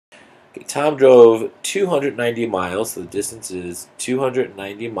Okay, Tom drove 290 miles, so the distance is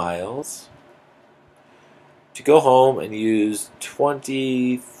 290 miles, to go home and use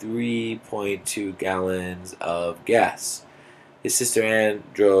 23.2 gallons of gas. His sister Ann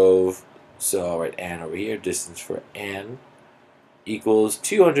drove, so I'll write Ann over here, distance for Ann equals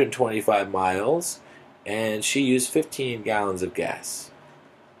 225 miles, and she used 15 gallons of gas.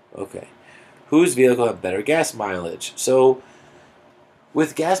 Okay. Whose vehicle had better gas mileage? So,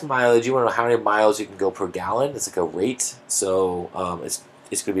 with gas mileage, you want to know how many miles you can go per gallon. It's like a rate. So,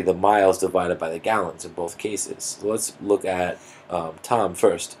 it's going to be the miles divided by the gallons in both cases. So let's look at Tom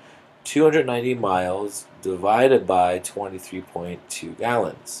first. 290 miles divided by 23.2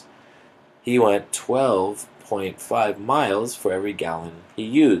 gallons. He went 12.5 miles for every gallon he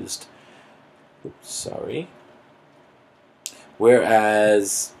used. Oops, sorry.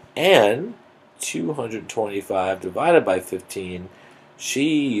 Whereas Anne, 225 divided by 15,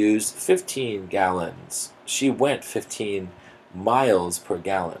 she used 15 gallons. She went 15 miles per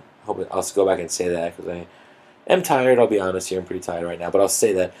gallon. I'll go back and say that because I am tired. I'll be honest here. I'm pretty tired right now. But I'll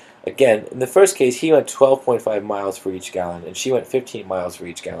say that again. In the first case, he went 12.5 miles for each gallon, and she went 15 miles for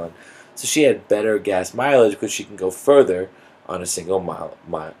each gallon. So she had better gas mileage because she can go further on a single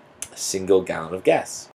gallon of gas.